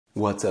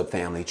What's up,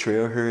 family?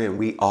 Trail here, and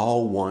we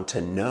all want to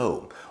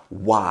know,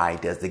 why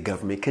does the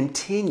government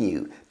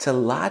continue to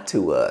lie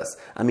to us?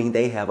 I mean,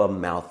 they have a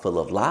mouthful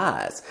of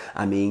lies.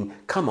 I mean,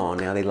 come on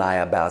now, they lie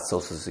about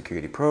Social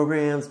Security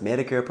programs,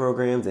 Medicare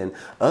programs, and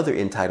other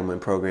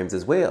entitlement programs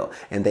as well.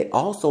 And they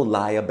also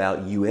lie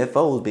about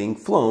UFOs being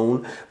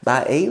flown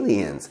by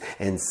aliens.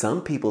 And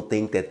some people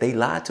think that they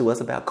lied to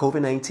us about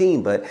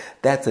COVID-19, but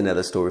that's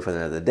another story for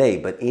another day.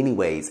 But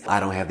anyways,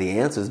 I don't have the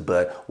answers,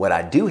 but what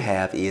I do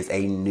have is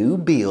a new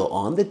bill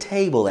on the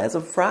table as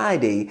of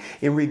Friday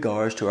in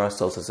regards to our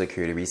Social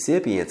Security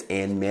recipients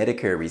and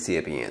Medicare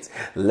recipients.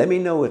 Let me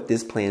know if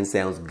this plan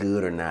sounds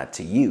good or not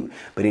to you.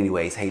 But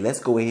anyways, hey,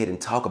 let's go ahead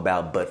and talk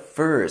about, but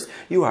first,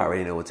 you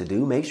already know what to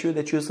do. Make sure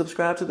that you're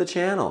subscribed to the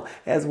channel,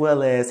 as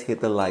well as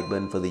hit the like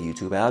button for the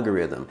YouTube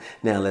algorithm.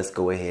 Now let's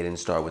go ahead and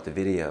start with the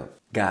video.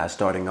 Guys,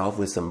 starting off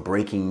with some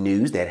breaking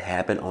news that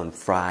happened on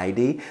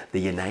Friday.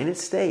 The United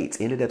States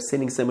ended up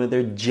sending some of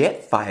their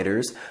jet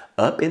fighters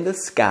up in the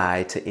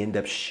sky to end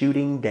up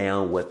shooting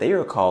down what they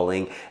are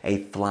calling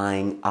a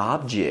flying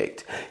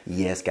object.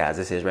 Yes, guys,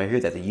 it says right here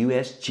that the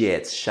U.S.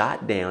 jets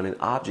shot down an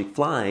object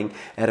flying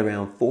at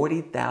around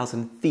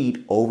 40,000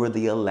 feet over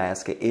the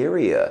Alaska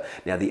area.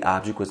 Now, the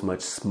object was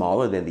much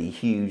smaller than the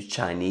huge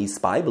Chinese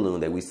spy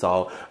balloon that we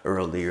saw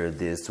earlier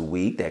this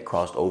week that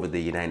crossed over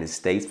the United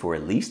States for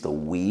at least a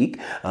week.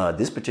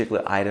 This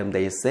particular item,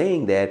 they are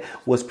saying that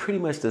was pretty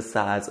much the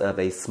size of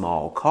a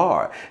small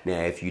car.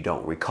 Now, if you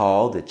don't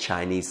recall, the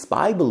Chinese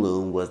spy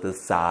balloon was the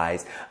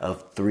size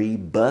of 3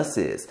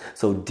 buses.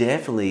 So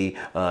definitely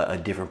a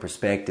different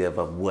perspective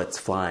of what's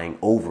flying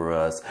over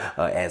us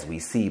as we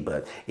see.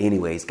 But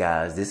anyways,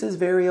 guys, this is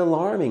very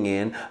alarming.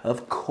 And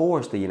of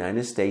course, the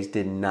United States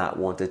did not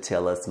want to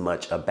tell us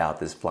much about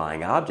this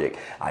flying object.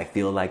 I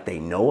feel like they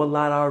know a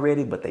lot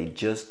already, but they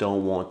just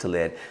don't want to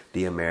let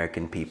the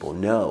American people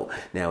know.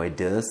 Now, it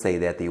does say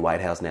that the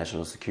White House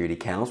National Security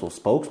Council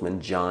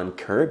spokesman John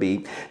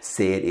Kirby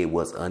said it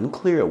was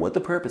unclear what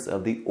the purpose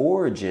of the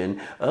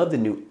origin of the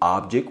new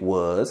object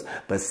was,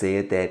 but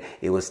said that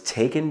it was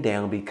taken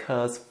down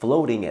because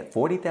floating at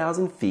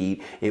 40,000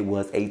 feet, it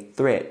was a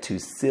threat to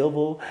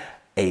civil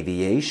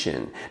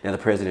aviation. Now, the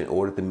president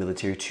ordered the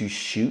military to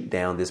shoot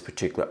down this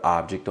particular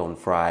object on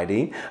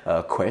Friday.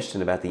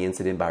 Questioned about the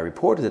incident by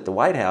reporters at the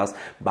White House,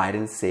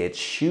 Biden said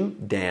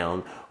shoot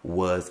down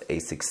was a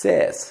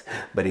success.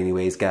 But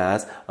anyways,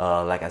 guys,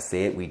 like I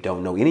said, we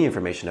don't know any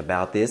information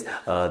about this.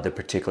 The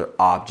particular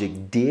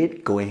object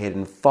did go ahead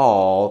and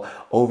fall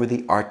over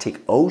the Arctic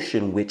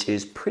Ocean, which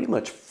is pretty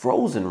much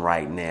frozen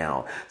right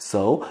now.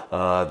 So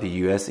the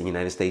U.S. and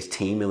United States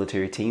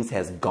military teams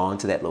has gone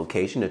to that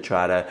location to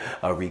try to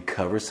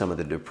recover some of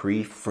the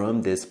debris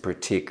from this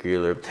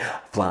particular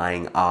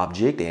flying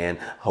object. And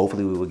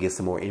hopefully we will get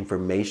some more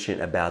information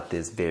about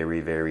this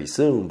very, very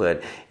soon.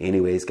 But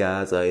anyways,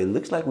 guys, it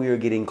looks like we are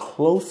getting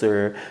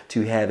closer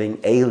to having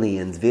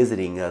aliens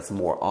visiting us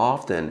more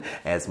often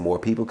as more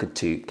people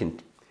continue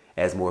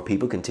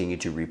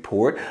to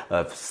report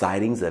of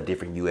sightings of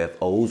different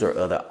UFOs or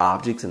other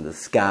objects in the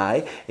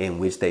sky in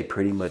which they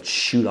pretty much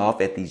shoot off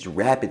at these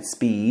rapid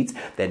speeds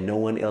that no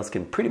one else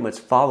can pretty much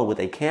follow with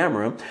a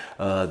camera.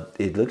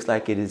 It looks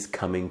like it is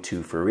coming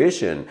to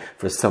fruition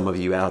for some of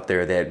you out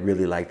there that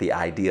really like the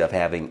idea of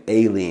having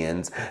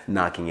aliens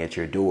knocking at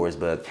your doors.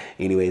 But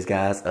anyways,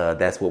 guys,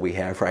 that's what we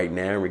have right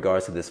now in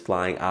regards to this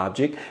flying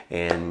object.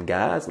 And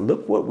guys,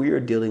 look what we are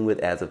dealing with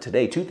as of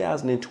today,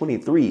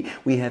 2023.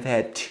 We have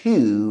had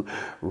 2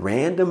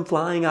 random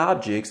flying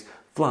objects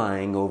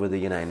flying over the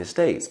United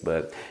States.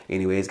 But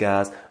anyways,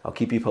 guys, I'll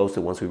keep you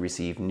posted once we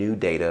receive new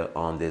data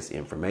on this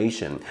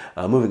information.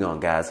 Moving on,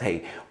 guys.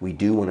 Hey, we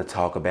do want to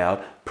talk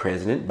about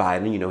President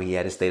Biden. You know, he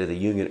had a State of the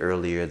Union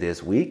earlier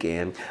this week,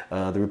 and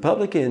the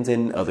Republicans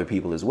and other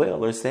people as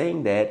well are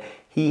saying that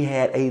he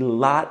had a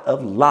lot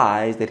of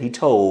lies that he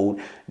told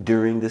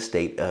during the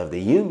State of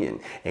the Union.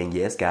 And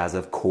yes, guys,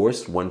 of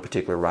course, one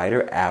particular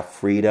writer,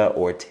 Alfreda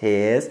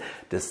Ortiz,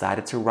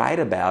 decided to write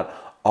about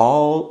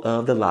all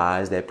of the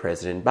lies that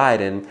President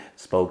Biden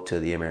spoke to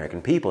the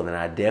American people. And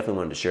I definitely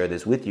wanted to share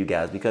this with you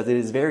guys because it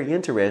is very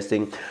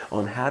interesting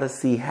on how to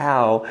see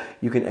how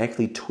you can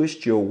actually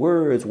twist your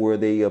words where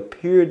they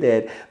appear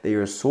that they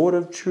are sort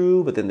of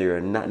true, but then they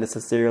are not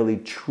necessarily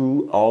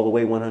true all the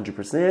way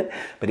 100%.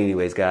 But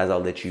anyways, guys,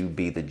 I'll let you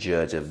be the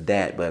judge of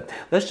that. But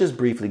let's just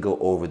briefly go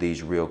over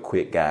these real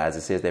quick, guys.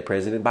 It says that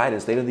President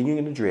Biden's State of the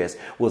Union address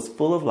was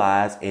full of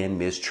lies and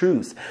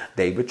mistruths.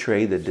 They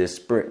betrayed the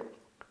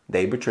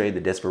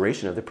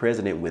desperation of the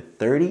president with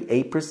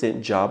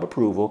 38% job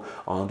approval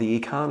on the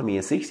economy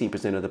and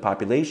 16% of the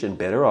population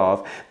better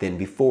off than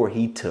before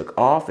he took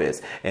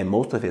office, and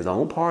most of his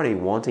own party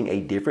wanting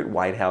a different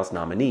White House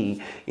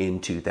nominee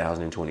in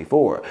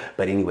 2024.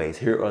 But anyways,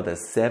 here are the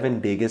 7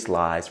 biggest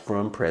lies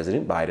from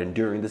President Biden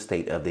during the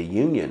State of the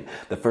Union.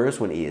 The first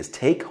one is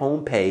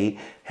take-home pay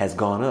has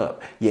gone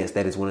up. Yes,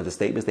 that is one of the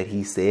statements that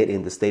he said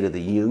in the State of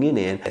the Union,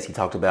 and as he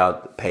talked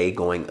about pay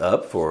going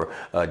up for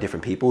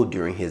different people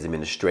during his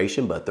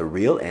administration. But the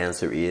real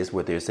answer is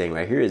what they're saying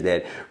right here is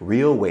that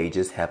real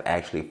wages have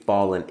actually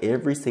fallen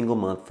every single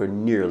month for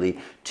nearly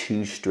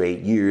 2 straight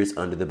years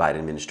under the Biden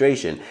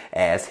administration,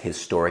 as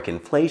historic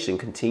inflation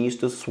continues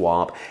to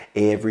swamp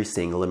every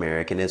single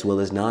American as well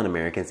as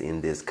non-Americans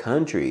in this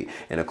country.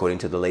 And according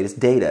to the latest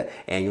data,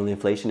 annual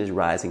inflation is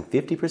rising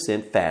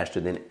 50% faster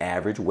than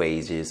average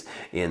wages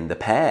in the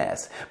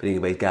past. But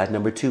anyways, guys,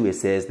 number 2, it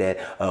says that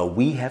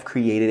we have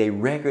created a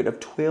record of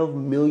 12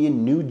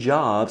 million new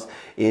jobs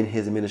in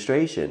his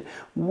administration.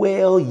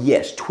 Well,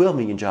 yes, 12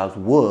 million jobs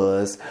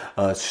was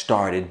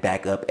started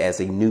back up as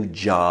a new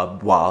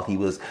job while he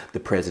was the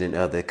president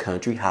of the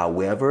country.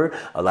 However,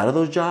 a lot of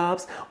those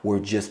jobs were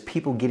just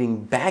people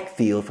getting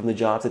backfilled from the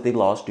jobs that they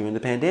lost during the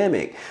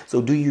pandemic.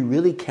 So do you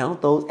really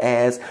count those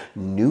as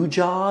new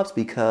jobs?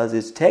 Because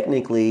it's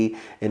technically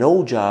an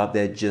old job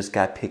that just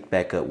got picked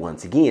back up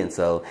once again.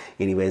 So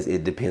anyways,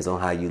 it depends on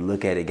how you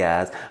look at it,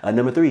 guys.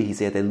 Number 3, he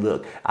said that,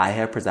 look, I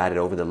have presided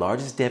over the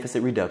largest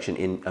deficit reduction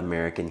in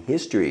American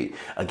history.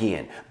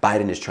 Again,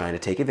 Biden is trying to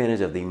take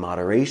advantage of the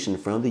moderation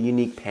from the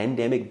unique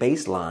pandemic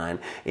baseline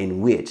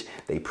in which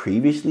they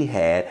previously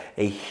had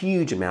a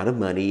huge amount of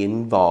money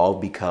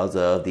involved because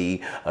of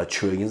the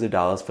trillions of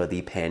dollars for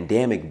the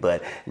pandemic.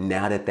 But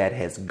now that that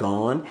has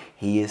gone,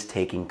 he is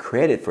taking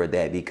credit for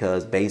that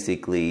because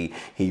basically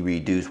he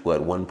reduced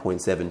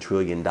 $1.7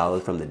 trillion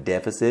from the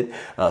deficit,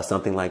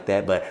 something like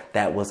that. But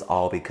that was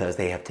all because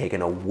they have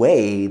taken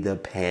away the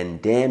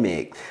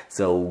pandemic.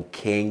 So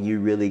can you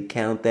really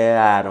count that?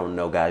 I don't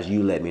know, guys.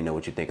 You let me know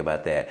what you think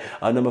about that.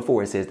 Number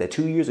 4, it says that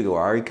 2 years ago,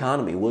 our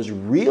economy was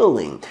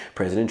reeling.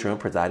 President Trump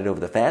presided over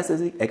the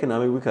fastest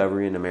economic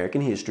recovery in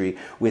American history,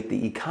 with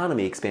the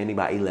economy expanding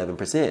by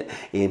 11%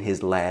 in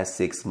his last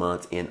 6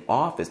 months in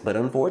office. But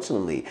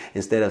unfortunately,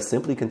 instead of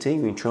simply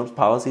continuing Trump's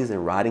policies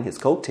and riding his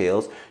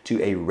coattails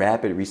to a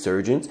rapid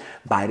resurgence,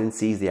 Biden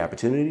seized the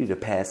opportunity to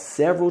pass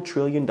several $1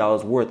 trillion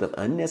worth of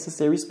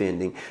unnecessary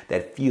spending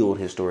that fueled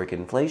historic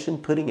inflation,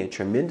 putting a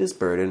tremendous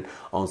burden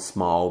on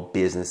small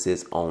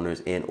businesses,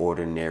 owners, and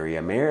ordinary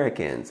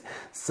Americans.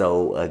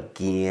 So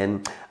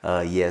again,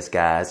 yes,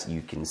 guys,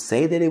 you can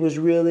say that it was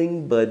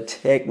reeling, but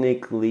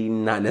technically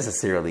not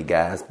necessarily,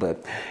 guys.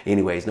 But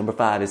anyways, number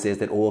 5, it says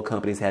that oil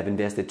companies have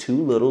invested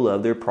too little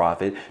of their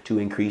profit to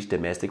increase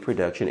domestic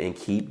production and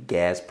keep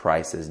gas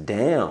prices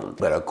down.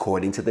 But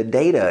according to the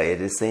data,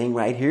 it is saying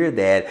right here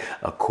that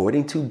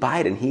according to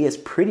Biden, he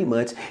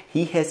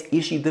has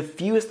issued the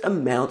fewest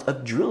amount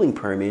of drilling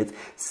permits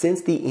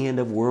since the end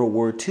of World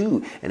War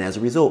II. And as a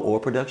result, oil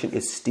production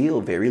is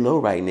still very low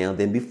right now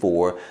than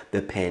before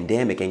the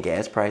pandemic, and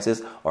gas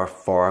prices are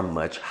far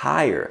much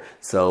higher.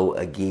 So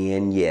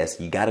again, yes,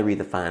 you got to read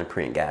the fine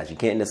print, guys. You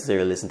can't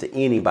necessarily listen to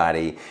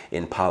anybody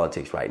in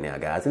politics right now,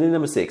 guys. And then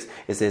number 6,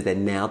 it says that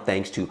now,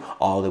 thanks to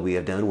all that we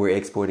have done, we're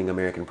exporting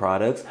American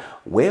products.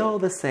 Well,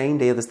 the same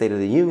day of the State of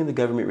the Union, the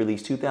government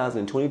released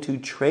 2022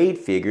 trade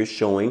figures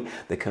showing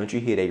the country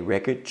hit a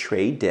record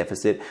trade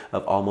deficit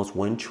of almost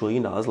 $1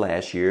 trillion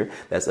last year.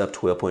 That's up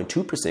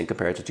 12.2%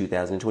 compared to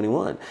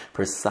 2021.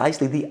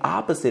 Precisely the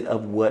opposite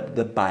of what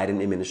the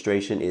Biden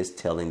administration is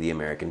telling the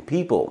American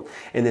people.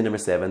 And then number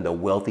 7, the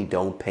wealthy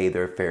don't pay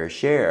their fair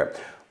share.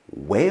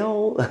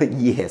 Well,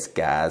 yes,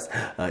 guys,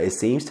 it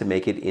seems to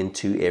make it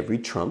into every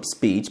Trump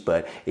speech,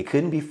 but it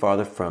couldn't be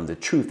farther from the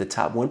truth. The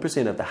top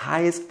 1% of the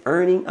highest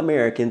earning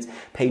Americans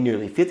pay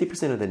nearly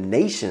 50% of the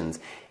nation's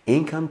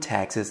income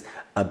taxes,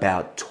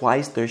 about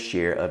twice their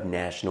share of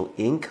national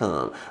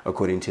income,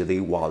 according to the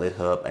Wallet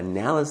Hub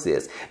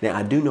analysis. Now,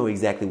 I do know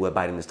exactly what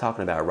Biden is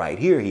talking about right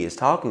here. He is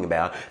talking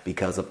about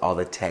because of all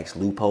the tax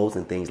loopholes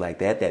and things like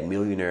that that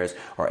millionaires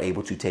are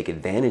able to take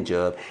advantage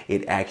of.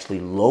 It actually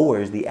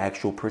lowers the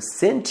actual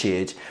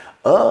percentage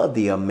of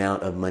the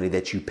amount of money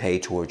that you pay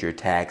towards your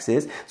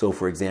taxes. So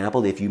for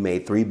example, if you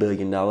made $3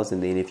 billion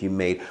and then if you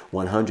made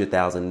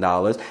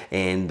 $100,000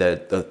 and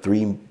the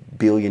 $3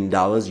 billion,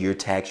 your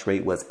tax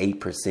rate was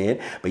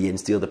 8%, but yet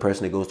still the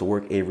person that goes to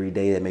work every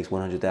day that makes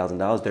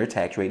 $100,000, their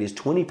tax rate is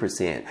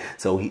 20%.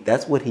 So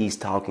that's what he's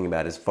talking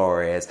about as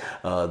far as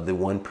the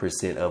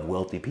 1% of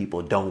wealthy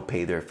people don't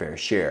pay their fair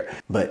share.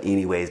 But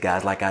anyways,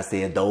 guys, like I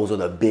said, those are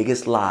the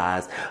biggest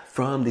lies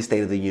from the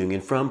State of the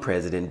Union from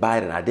President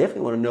Biden. I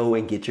definitely want to know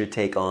and get your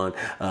take on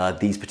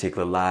these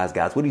particular lies,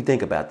 guys. What do you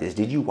think about this?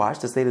 Did you watch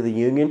the State of the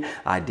Union?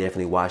 I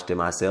definitely watched it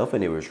myself,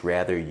 and it was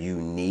rather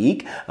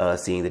unique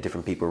seeing the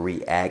different people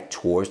react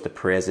towards the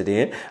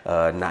president,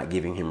 not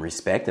giving him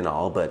respect and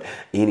all. But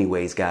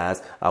anyways,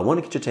 guys, I want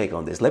to get your take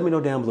on this. Let me know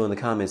down below in the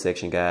comment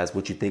section, guys,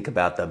 what you think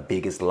about the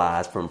biggest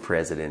lies from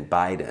President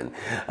Biden.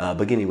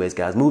 But anyways,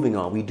 guys, moving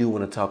on, we do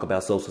want to talk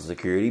about Social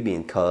Security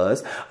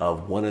because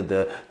of one of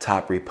the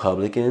top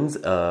Republicans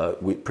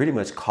pretty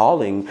much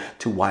calling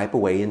to wipe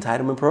away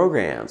entitlement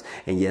programs.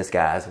 And yes,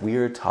 guys, we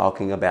are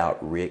talking about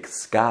Rick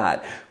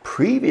Scott,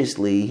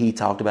 Previously, he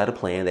talked about a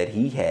plan that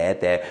he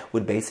had that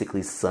would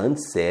basically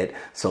sunset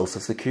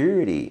Social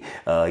Security.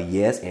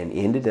 Yes, and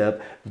ended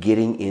up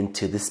getting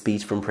into the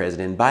speech from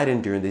President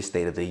Biden during the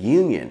State of the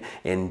Union.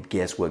 And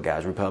guess what,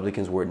 guys?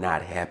 Republicans were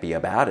not happy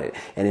about it.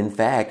 And in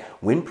fact,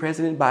 when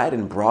President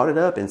Biden brought it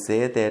up and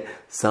said that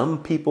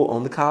some people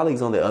on the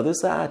colleagues on the other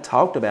side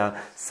talked about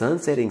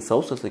sunsetting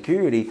Social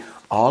Security,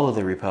 all of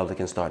the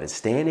Republicans started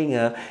standing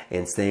up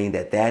and saying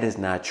that that is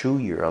not true.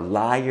 You're a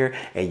liar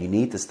and you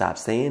need to stop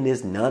saying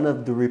this. None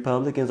of the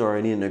Republicans are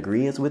in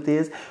agreement with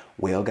this.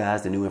 Well,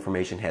 guys, the new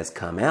information has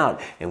come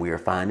out and we are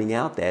finding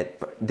out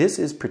that this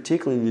is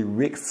particularly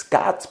Rick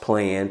Scott's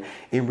plan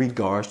in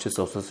regards to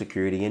Social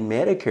Security and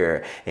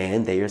Medicare.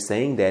 And they are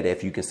saying that,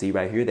 if you can see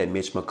right here, that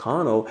Mitch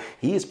McConnell,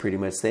 he is pretty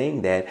much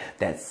saying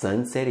that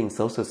sunsetting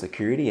Social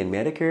Security and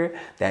Medicare,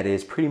 that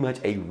is pretty much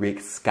a Rick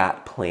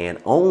Scott plan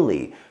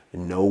only.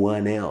 No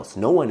one else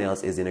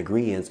is in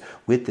agreement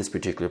with this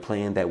particular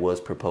plan that was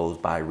proposed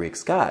by Rick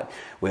Scott.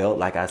 Well,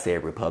 like I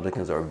said,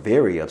 Republicans are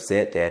very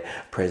upset that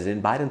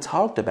President Biden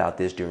talked about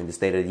this during the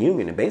State of the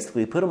Union and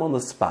basically put him on the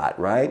spot,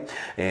 right?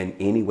 And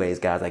anyways,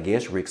 guys, I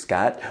guess Rick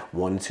Scott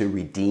wanted to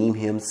redeem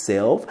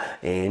himself.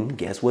 And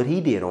guess what he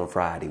did on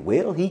Friday?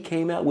 Well, he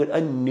came out with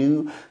a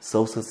new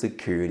Social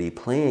Security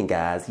plan,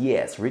 guys.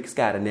 Yes, Rick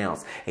Scott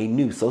announced a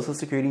new Social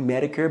Security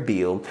Medicare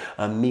bill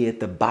amid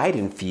the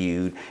Biden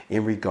feud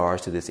in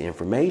regards to this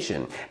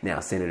information. Now,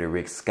 Senator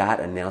Rick Scott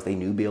announced a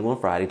new bill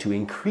on Friday to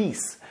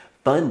increase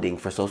funding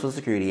for Social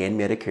Security and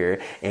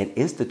Medicare and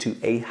institute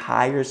a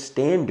higher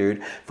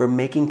standard for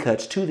making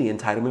cuts to the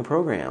entitlement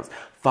programs,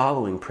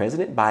 following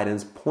President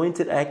Biden's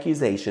pointed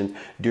accusations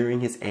during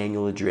his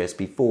annual address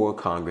before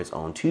Congress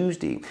on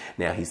Tuesday.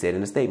 Now, he said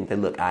in a statement that,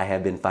 look, I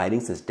have been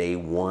fighting since day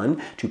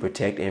one to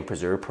protect and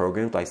preserve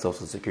programs like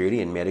Social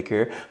Security and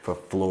Medicare for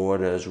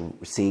Florida's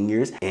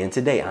seniors. And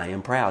today I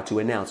am proud to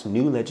announce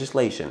new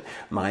legislation,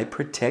 my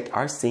Protect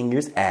Our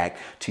Seniors Act,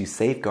 to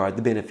safeguard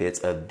the benefits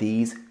of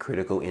these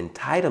critical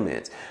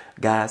entitlements.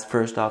 Guys,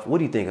 first off, what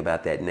do you think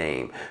about that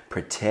name?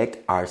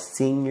 Protect Our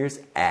Seniors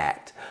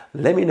Act.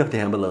 Let me know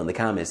down below in the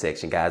comment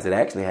section, guys. It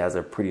actually has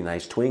a pretty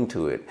nice twang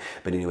to it.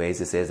 But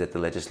anyways, it says that the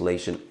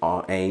legislation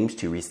aims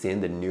to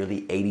rescind the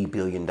nearly $80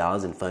 billion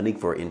in funding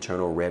for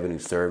Internal Revenue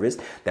Service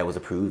that was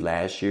approved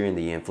last year in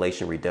the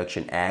Inflation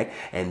Reduction Act,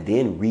 and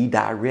then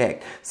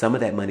redirect some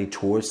of that money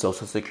towards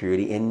Social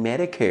Security and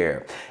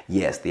Medicare.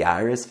 Yes, the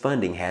IRS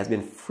funding has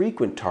been a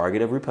frequent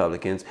target of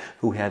Republicans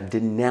who have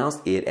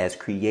denounced it as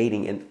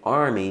creating an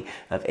army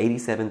of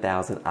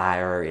 87,000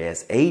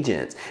 IRS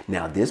agents.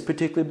 Now, this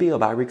particular bill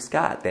by Rick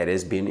Scott that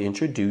has been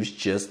introduced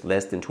just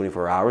less than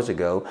 24 hours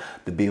ago,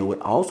 the bill would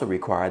also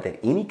require that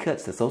any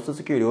cuts to Social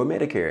Security or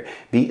Medicare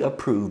be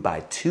approved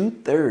by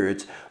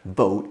 2/3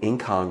 vote in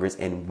Congress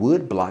and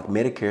would block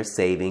Medicare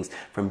savings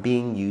from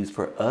being used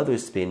for other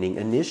spending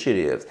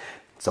initiatives.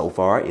 So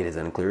far, it is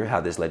unclear how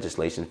this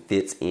legislation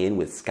fits in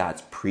with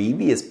Scott's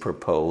previous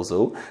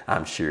proposal,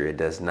 I'm sure it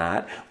does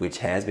not, which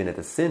has been at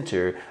the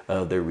center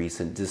of the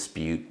recent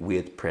dispute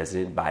with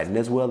President Biden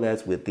as well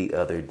as with the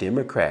other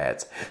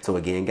Democrats. So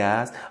again,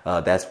 guys,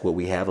 that's what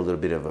we have, a little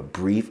bit of a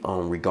brief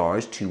on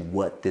regards to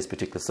what this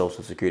particular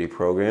Social Security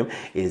program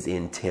is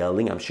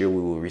entailing. I'm sure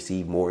we will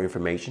receive more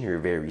information here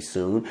very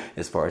soon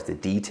as far as the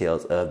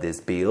details of this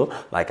bill.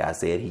 Like I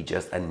said, he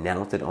just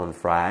announced it on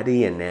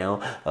Friday, and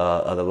now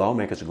other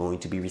lawmakers are going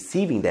to be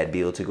receiving that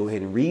bill to go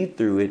ahead and read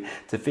through it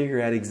to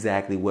figure out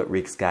exactly what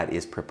Rick Scott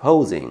is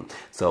proposing.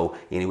 So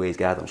anyways,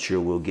 guys, I'm sure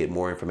we'll get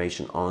more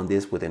information on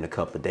this within a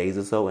couple of days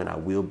or so, and I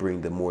will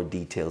bring the more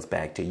details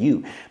back to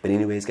you. But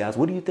anyways, guys,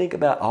 what do you think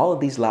about all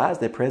of these lies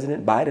that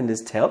President Biden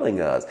is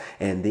telling us?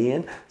 And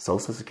then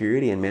Social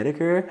Security and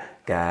Medicare,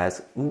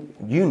 guys,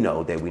 you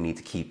know that we need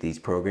to keep these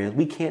programs.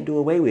 We can't do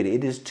away with it.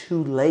 It is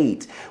too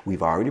late.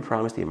 We've already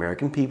promised the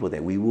American people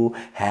that we will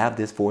have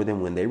this for them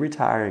when they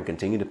retire and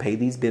continue to pay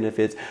these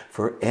benefits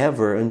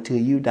forever until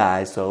you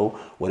die. So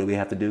what do we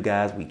have to do,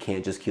 guys? We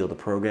can't just kill the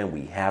program.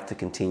 We have to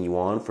continue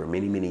on for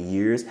many, many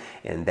years.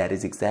 And that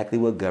is exactly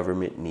what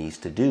government needs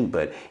to do.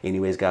 But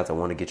anyways, guys, I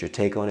want to get your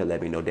take on it.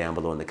 Let me know down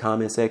below in the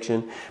comment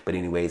section. But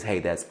anyways, hey,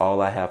 that's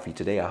all I have for you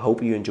today. I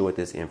hope you enjoyed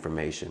this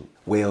information.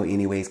 Well,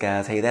 anyways,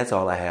 guys, hey, that's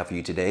all I have for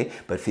you today.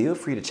 But feel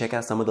free to check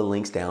out some of the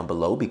links down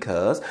below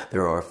because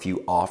there are a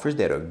few offers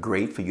that are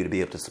great for you to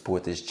be able to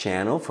support this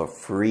channel for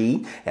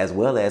free, as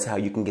well as how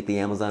you can get the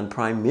Amazon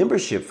Prime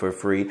membership for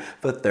free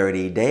for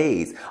 30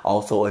 days.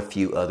 Also a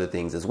few other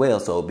things as well,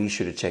 so be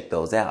sure to check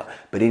those out.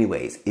 But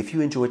anyways, if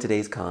you enjoyed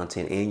today's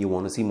content and you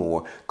want to see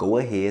more, go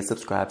ahead,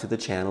 subscribe to the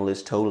channel.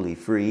 It's totally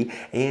free.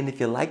 And if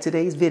you like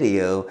today's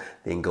video,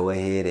 then go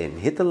ahead and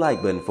hit the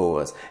like button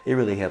for us. It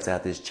really helps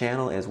out this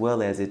channel, as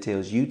well as it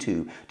tells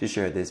YouTube to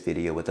share this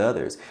video with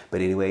others.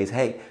 But anyways,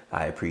 hey,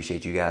 I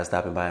appreciate you guys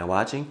stopping by and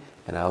watching,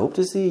 and I hope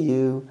to see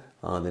you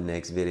on the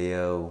next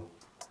video.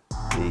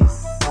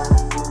 Peace.